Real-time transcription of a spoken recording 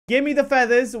Give me the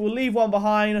feathers. We'll leave one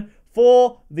behind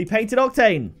for the painted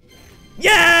Octane.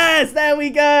 Yes! There we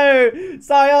go!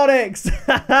 Psionics!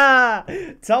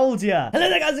 Told ya. Hello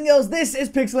there, guys and girls. This is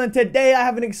Pixel, and today I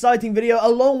have an exciting video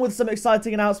along with some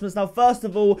exciting announcements. Now, first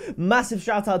of all, massive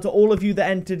shout out to all of you that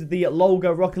entered the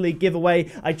Lolga Rocket League giveaway.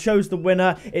 I chose the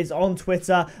winner. It's on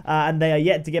Twitter, and they are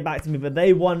yet to get back to me, but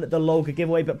they won the Lolga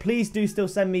giveaway. But please do still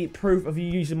send me proof of you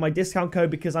using my discount code,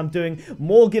 because I'm doing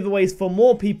more giveaways for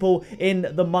more people in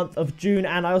the month of June.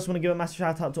 And I also want to give a massive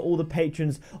shout out to all the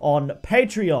patrons on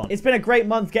Patreon. It's been a great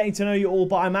month getting to know you all,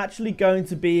 but I'm actually going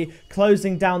to be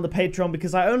closing down the Patreon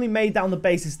because I only made that on the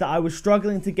basis that I was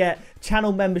struggling to get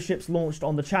channel memberships launched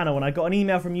on the channel, and I got an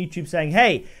email from YouTube saying,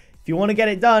 hey, if you want to get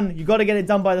it done, you got to get it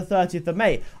done by the 30th of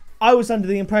May. I was under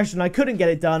the impression I couldn't get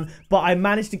it done, but I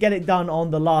managed to get it done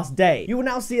on the last day. You will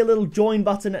now see a little join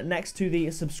button next to the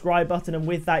subscribe button, and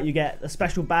with that you get a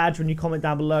special badge when you comment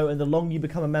down below, and the longer you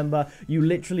become a member, you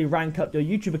literally rank up your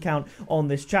YouTube account on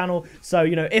this channel. So,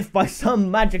 you know, if by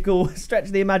some magical stretch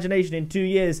of the imagination in 2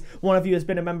 years, one of you has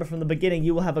been a member from the beginning,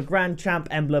 you will have a Grand Champ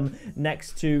emblem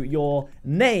next to your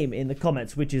name in the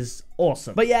comments, which is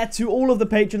awesome. But yeah, to all of the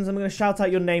patrons, I'm going to shout out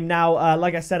your name now.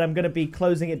 Like I said, I'm going to be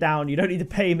closing it down. You don't need to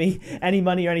pay me any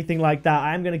money or anything like that.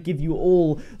 I am going to give you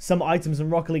all some items in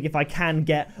Rocket League if I can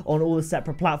get on all the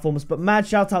separate platforms. But mad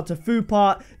shout out to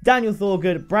Foopart, Daniel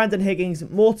Thorgood, Brandon Higgins,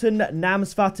 Morton,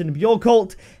 Namsfatten,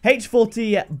 Bjorkolt,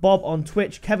 H40, Bob on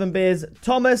Twitch, Kevin Beers,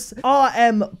 Thomas,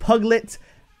 RM Puglet,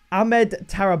 Ahmed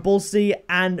Tarabulsi,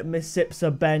 and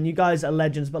Missipsa Ben. You guys are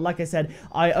legends, but like I said,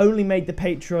 I only made the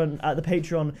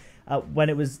Patreon when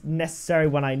it was necessary,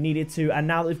 when I needed to, and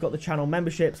now that we've got the channel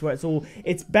memberships where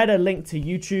it's better linked to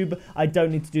YouTube, I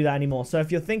don't need to do that anymore. So if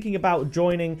you're thinking about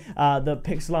joining the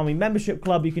Pixel Army membership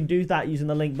club, you can do that using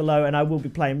the link below, and I will be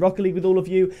playing Rocket League with all of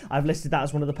you. I've listed that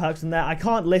as one of the perks in there. I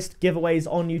can't list giveaways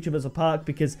on YouTube as a perk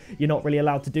because you're not really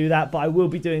allowed to do that, but I will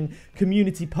be doing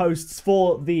community posts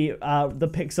for the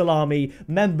Pixel Army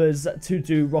members to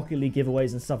do Rocket League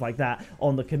giveaways and stuff like that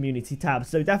on the community tab.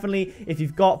 So definitely, if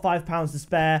you've got £5 to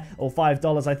spare, or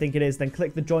 $5 I think it is, then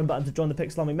click the join button to join the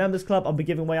Pixel Army members club. I'll be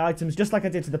giving away items just like I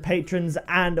did to the patrons,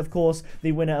 and of course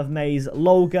the winner of May's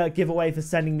Lolga giveaway for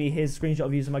sending me his screenshot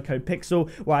of using my code Pixel,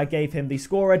 where I gave him the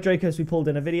Scorer Dracos we pulled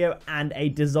in a video and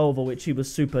a Dissolver, which he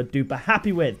was super duper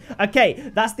happy with.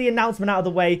 Okay, that's the announcement out of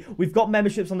the way. We've got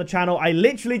memberships on the channel. I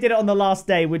literally did it on the last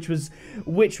day, which was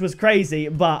crazy,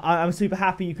 but I'm super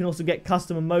happy. You can also get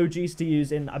custom emojis to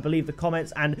use in, I believe, the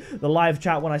comments and the live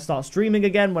chat when I start streaming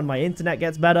again, when my internet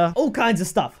gets better. All kinds of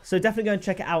stuff. So definitely go and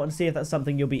check it out and see if that's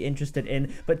something you'll be interested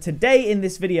in. But today in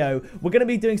this video, we're going to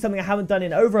be doing something I haven't done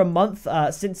in over a month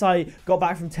since I got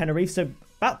back from Tenerife. So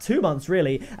about 2 months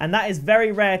really, and that is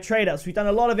very rare trade ups. We've done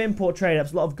a lot of import trade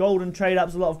ups, a lot of golden trade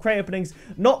ups, a lot of crate openings,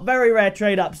 not very rare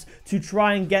trade ups to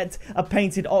try and get a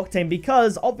painted Octane,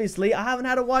 because obviously I haven't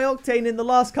had a Y Octane in the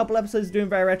last couple episodes doing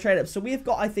very rare trade ups. So we've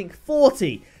got, I think,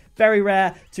 40 very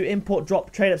rare to import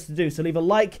drop trade ups to do. So leave a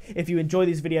like if you enjoy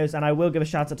these videos, and I will give a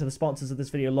shout out to the sponsors of this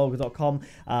video, Lolga.com.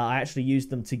 I actually used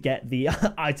them to get the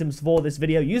items for this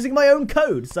video using my own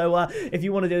code. So if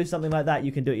you want to do something like that,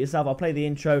 you can do it yourself. I'll play the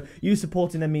intro. You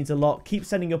supporting them means a lot. Keep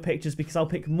sending your pictures, because I'll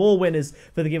pick more winners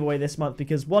for the giveaway this month,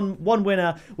 because one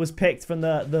winner was picked from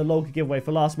the Lolga giveaway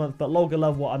for last month, but Lolga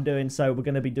love what I'm doing, so we're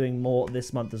going to be doing more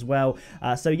this month as well.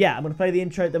 So yeah, I'm going to play the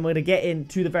intro, then we're going to get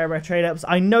into the very rare trade ups.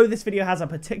 I know this video has a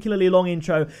particularly long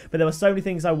intro, but there were so many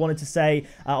things I wanted to say.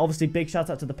 Obviously, big shout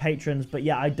out to the patrons, but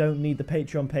yeah, I don't need the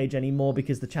Patreon page anymore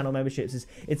because the channel memberships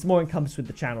it's more encompassed with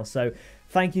the channel. So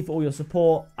thank you for all your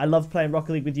support. I love playing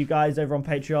Rocket League with you guys over on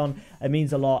Patreon. It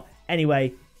means a lot.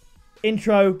 Anyway,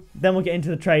 intro, then we'll get into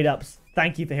the trade ups.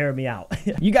 Thank you for hearing me out.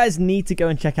 You guys need to go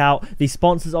and check out the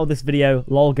sponsors of this video,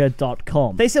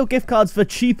 Lolga.com. They sell gift cards for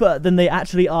cheaper than they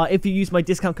actually are if you use my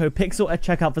discount code Pixel at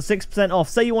checkout for 6% off.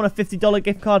 Say you want a $50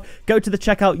 gift card, go to the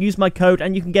checkout, use my code,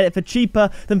 and you can get it for cheaper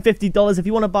than $50. If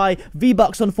you want to buy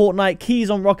V-Bucks on Fortnite, keys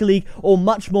on Rocket League, or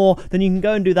much more, then you can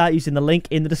go and do that using the link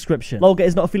in the description. Lolga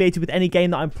is not affiliated with any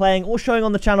game that I'm playing or showing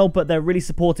on the channel, but they're really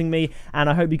supporting me, and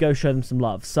I hope you go show them some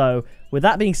love. So with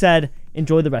that being said,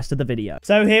 enjoy the rest of the video.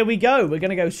 So here we go. We're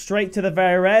going to go straight to the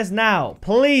very rares now.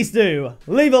 Please do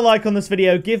leave a like on this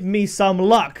video. Give me some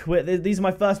luck. These are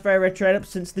my first very rare trade ups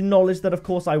since the knowledge that, of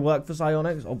course, I work for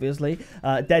Psionics, obviously.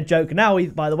 Dead joke now,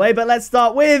 by the way. But let's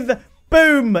start with,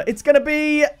 boom. It's going to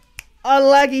be a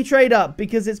laggy trade up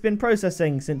because it's been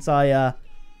processing since I,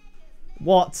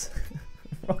 what?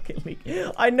 Rocket League.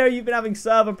 I know you've been having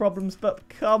server problems, but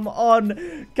come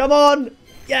on. Come on.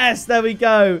 Yes, there we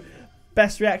go.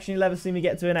 Best reaction you'll ever see me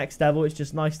get to an X Devil. It's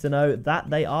just nice to know that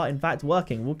they are, in fact,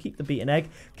 working. We'll keep the beaten egg.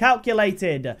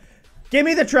 Calculated. Give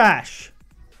me the trash.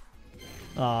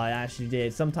 Oh, I actually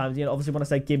did. Sometimes, you know, obviously when I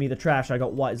say give me the trash, I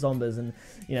got white zombies, and,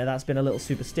 you know, that's been a little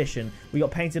superstition. We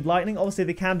got painted lightning. Obviously,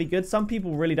 they can be good. Some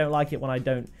people really don't like it when I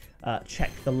don't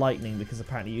check the lightning, because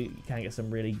apparently you can get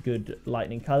some really good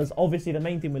lightning colors. Obviously, the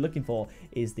main thing we're looking for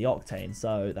is the octane,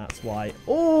 so that's why.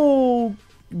 Oh,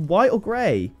 white or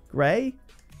gray? Gray?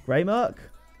 Gray Merc?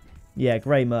 Yeah,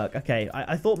 grey Merc. Okay,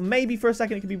 I thought maybe for a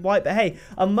second it could be white, but hey,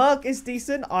 a Merc is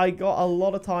decent. I got a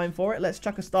lot of time for it. Let's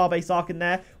chuck a Starbase Arc in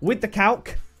there with the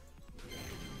calc.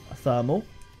 A thermal.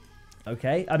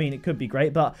 Okay, I mean, it could be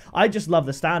great, but I just love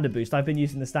the standard boost. I've been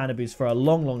using the standard boost for a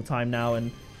long, long time now,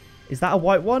 and is that a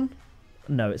white one?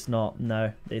 No, it's not.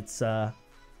 No, it's, I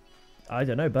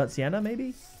don't know, burnt sienna,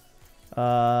 maybe?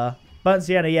 Burnt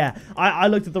sienna, yeah. I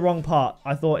looked at the wrong part.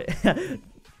 I thought...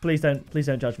 Please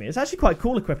don't judge me. It's actually quite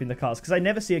cool equipping the cars, because I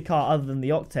never see a car other than the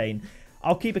octane.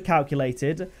 I'll keep it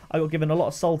calculated. I got given a lot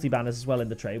of salty banners as well in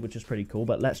the trade, which is pretty cool.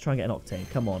 But let's try and get an octane.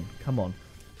 Come on, come on.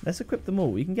 Let's equip them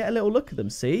all. You can get a little look at them.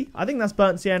 See, I think that's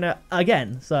burnt sienna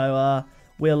again. So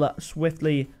we'll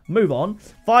swiftly move on.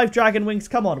 5 dragon wings.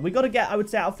 Come on, we got to get, I would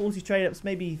say, out of 40 trade ups,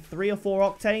 maybe 3 or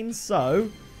 4 octanes.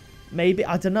 So maybe,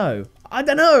 I don't know.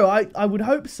 I would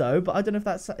hope so, but I don't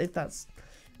know if that's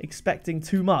expecting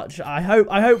too much. I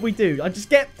hope we do.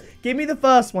 Give me the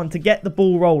first one to get the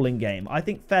ball rolling game. I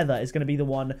think Feather is going to be the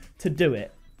one to do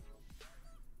it.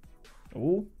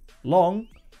 Oh, long.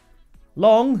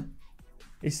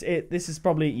 This is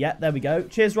probably, yeah, there we go.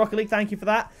 Cheers, Rocket League. Thank you for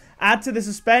that. Add to the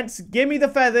suspense. Give me the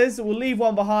feathers. We'll leave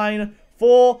one behind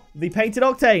for the painted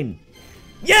octane.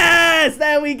 Yes!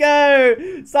 There we go!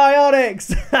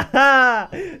 Psionics!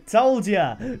 Told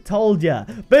ya.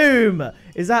 Boom!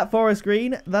 Is that forest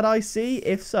green that I see?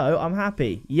 If so, I'm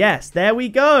happy. Yes, there we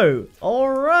go. All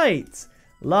right.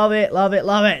 Love it.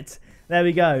 There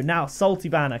we go. Now, Salty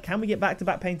Banner. Can we get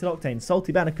back-to-back painted octane?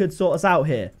 Salty Banner could sort us out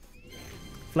here.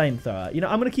 Flamethrower. You know,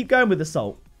 I'm going to keep going with the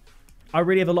salt. I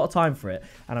really have a lot of time for it,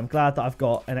 and I'm glad that I've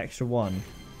got an extra one.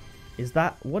 Is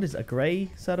that, what is a grey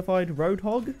certified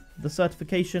Roadhog? The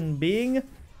certification being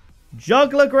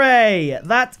Juggler Grey.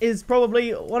 That is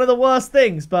probably one of the worst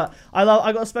things, but I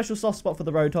got a special soft spot for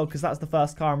the Roadhog because that's the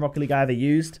first car in Rocket League I ever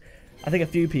used. I think a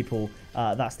few people,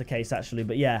 that's the case actually,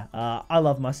 but yeah, I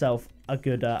love myself a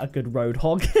good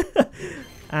Roadhog.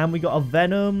 And we got a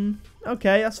Venom.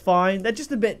 Okay, that's fine. They're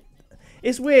just a bit,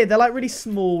 it's weird. They're like really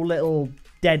small little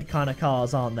dead kind of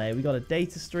cars, aren't they? We got a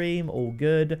Data Stream, all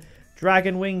good.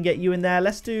 Dragon Wing, get you in there.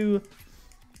 Let's do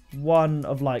one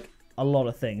of like a lot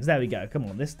of things. There we go. Come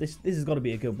on, this has got to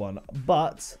be a good one.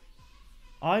 But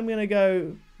I'm gonna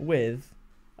go with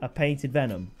a painted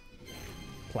Venom.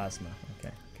 Plasma. Okay.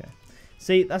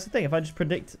 See, that's the thing. If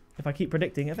I keep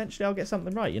predicting, eventually I'll get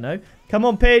something right. You know. Come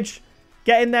on, Pidge,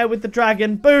 get in there with the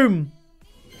dragon. Boom.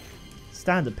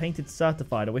 Standard painted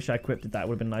certified. I wish I equipped it. That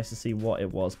would have been nice to see what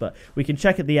it was, but we can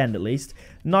check at the end at least.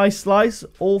 Nice slice,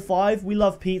 all 5. We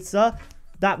love pizza.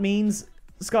 That means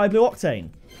sky blue octane.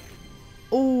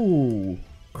 Ooh,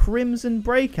 crimson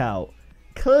breakout.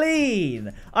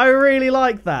 Clean. I really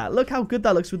like that. Look how good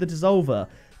that looks with the dissolver.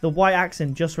 The white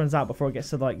accent just runs out before it gets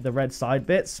to like the red side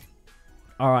bits.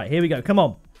 All right, here we go. Come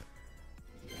on.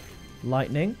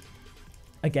 Lightning.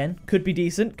 Again, could be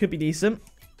decent.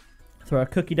 Throw a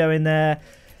cookie dough in there,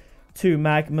 2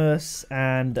 Magmus,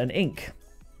 and an ink.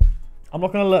 I'm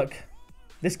not going to look.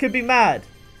 This could be mad.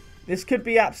 This could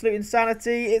be absolute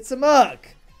insanity. It's a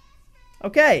Merc.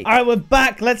 Okay. All right, we're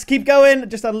back. Let's keep going.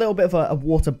 Just had a little bit of a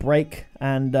water break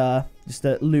and just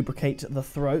to lubricate the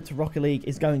throat. Rocket League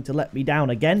is going to let me down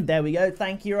again. There we go.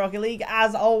 Thank you, Rocket League.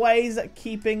 As always,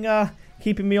 keeping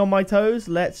me on my toes.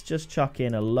 Let's just chuck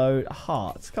in a load of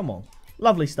hearts. Come on.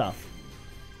 Lovely stuff.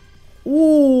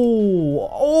 Ooh,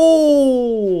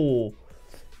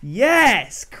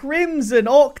 yes, Crimson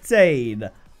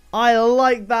Octane. I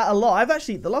like that a lot. I've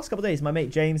actually, the last couple of days, my mate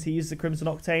James, he used the Crimson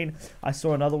Octane. I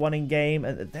saw another one in game,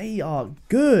 and they are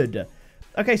good.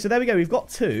 Okay, so there we go. We've got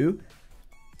 2.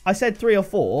 I said 3 or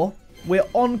 4. We're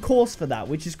on course for that,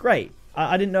 which is great.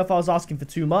 I didn't know if I was asking for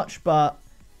too much, but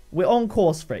we're on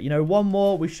course for it. You know, 1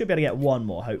 more. We should be able to get 1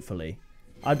 more, hopefully.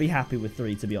 I'd be happy with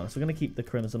 3, to be honest. We're going to keep the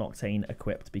Crimson Octane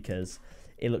equipped because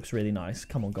it looks really nice.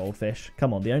 Come on, Goldfish.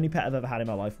 Come on, the only pet I've ever had in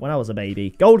my life when I was a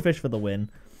baby. Goldfish for the win.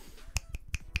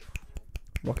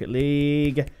 Rocket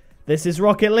League. This is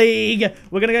Rocket League.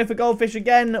 We're going to go for Goldfish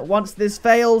again once this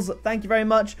fails. Thank you very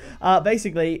much.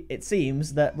 Basically, it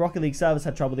seems that Rocket League servers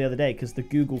had trouble the other day because the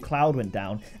Google Cloud went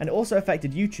down. And it also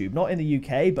affected YouTube. Not in the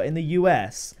UK, but in the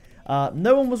US.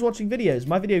 No one was watching videos.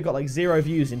 My video got like 0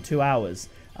 views in 2 hours.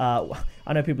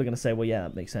 I know people are going to say, well, yeah,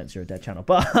 that makes sense. You're a dead channel.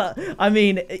 But, I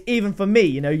mean, even for me,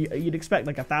 you know, you'd expect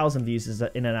like 1,000 views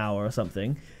in an hour or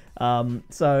something.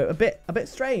 So a bit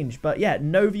strange, but yeah,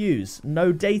 no views,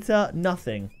 no data,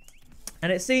 nothing.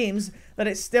 And it seems that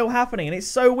it's still happening, and it's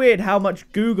so weird how much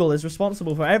Google is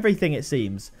responsible for everything, it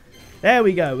seems. There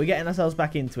we go, we're getting ourselves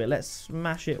back into it. Let's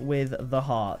smash it with the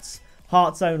hearts.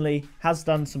 Hearts only has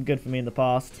done some good for me in the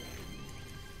past.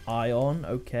 Ion,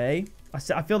 okay.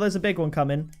 I feel there's a big one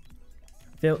coming.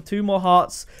 Feel 2 more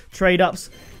hearts,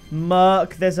 trade-ups.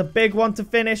 Merc, there's a big one to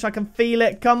finish. I can feel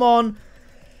it. Come on.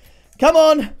 Come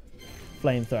on.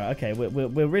 Flamethrower. Okay,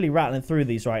 we're really rattling through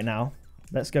these right now.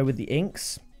 Let's go with the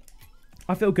inks.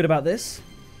 I feel good about this.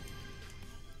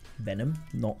 Venom,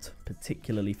 not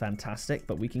particularly fantastic,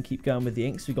 but we can keep going with the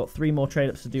inks. We've got 3 more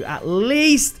trade-ups to do at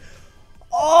least.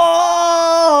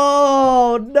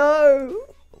 Oh, no.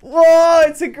 Whoa,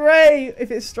 it's a grey.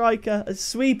 If it's striker, a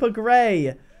sweeper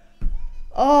grey.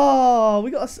 Oh,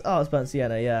 we got a... Oh, it's burnt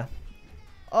sienna, yeah.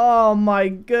 Oh, my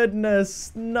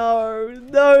goodness. No.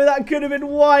 No, that could have been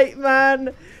white,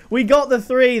 man. We got the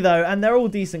 3, though, and they're all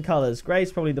decent colours.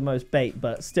 Grey's probably the most bait,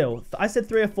 but still. I said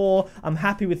 3 or 4. I'm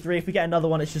happy with 3. If we get another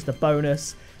one, it's just a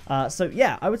bonus. So,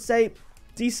 yeah, I would say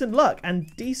decent luck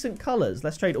and decent colours.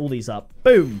 Let's trade all these up.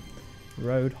 Boom.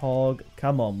 Roadhog.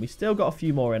 Come on. We still got a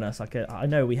few more in us. I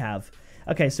know we have.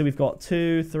 Okay, so we've got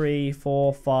 2, 3,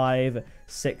 4, 5,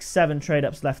 6, 7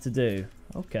 trade-ups left to do.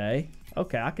 Okay.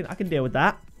 Okay, I can deal with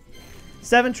that.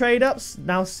 7 trade-ups,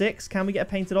 now 6. Can we get a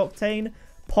painted octane?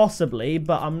 Possibly,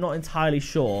 but I'm not entirely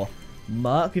sure.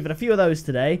 Merc, we've had a few of those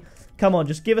today. Come on,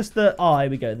 just give us the... Oh, here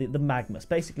we go, the Magnus.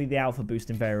 Basically, the alpha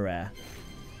boost in very rare.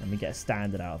 And we get a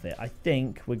standard out of it. I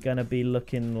think we're going to be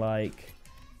looking like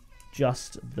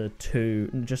just the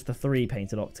 3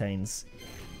 painted octanes.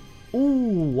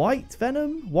 Ooh, white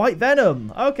venom? White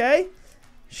venom. Okay.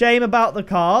 Shame about the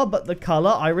car, but the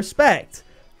color I respect.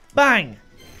 Bang.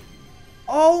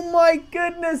 Oh my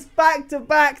goodness.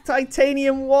 Back-to-back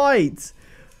titanium white.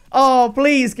 Oh,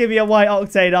 please give me a white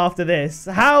octane after this.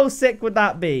 How sick would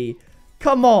that be?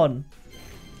 Come on.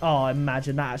 Oh,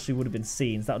 imagine that actually would have been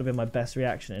scenes. That would have been my best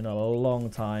reaction in a long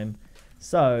time.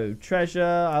 So, treasure,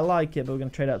 I like it, but we're going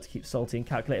to trade out to keep salty and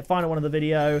calculate. Final one of the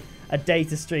video, a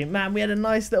data stream. Man, we had a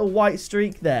nice little white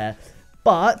streak there.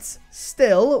 But,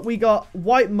 still, we got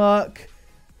white Merc,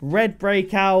 red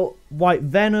Breakout, white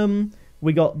Venom.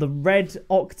 We got the red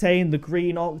Octane, the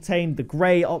green Octane, the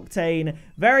grey Octane.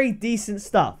 Very decent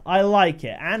stuff. I like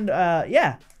it. And,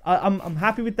 yeah, I'm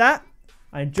happy with that.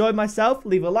 I enjoyed myself.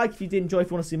 Leave a like if you did enjoy,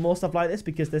 if you want to see more stuff like this,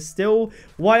 because there's still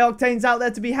white Octanes out there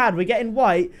to be had. We're getting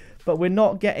white, but we're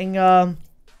not getting,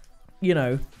 you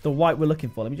know, the white we're looking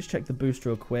for. Let me just check the boost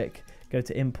real quick. Go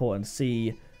to import and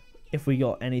see if we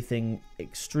got anything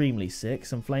extremely sick.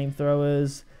 Some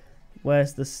flamethrowers.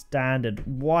 Where's the standard?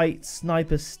 White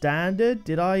sniper standard.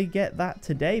 Did I get that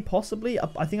today? Possibly.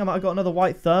 I think I might have got another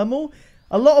white thermal.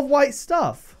 A lot of white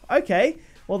stuff. Okay.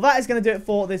 Well, that is going to do it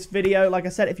for this video. Like I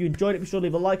said, if you enjoyed it, be sure to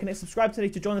leave a like on it. Subscribe today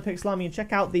to join the Pixel Army and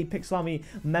check out the Pixel Army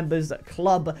members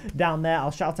club down there.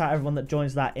 I'll shout out everyone that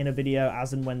joins that in a video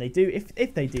as and when they do.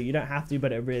 If they do, you don't have to,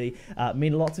 but it really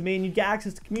mean a lot to me. And you get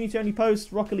access to community-only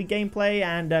posts, Rocket League gameplay,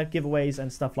 and giveaways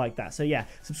and stuff like that. So yeah,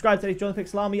 subscribe today to join the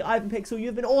Pixel Army. I've been Pixel.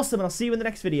 You've been awesome, and I'll see you in the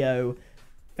next video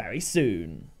very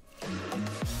soon.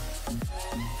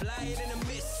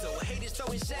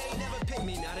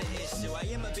 I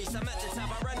am a beast, I'm at the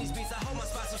top, I run these beats, I hold my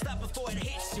spot, so stop before it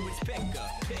hits you, it's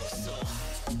pickapixel.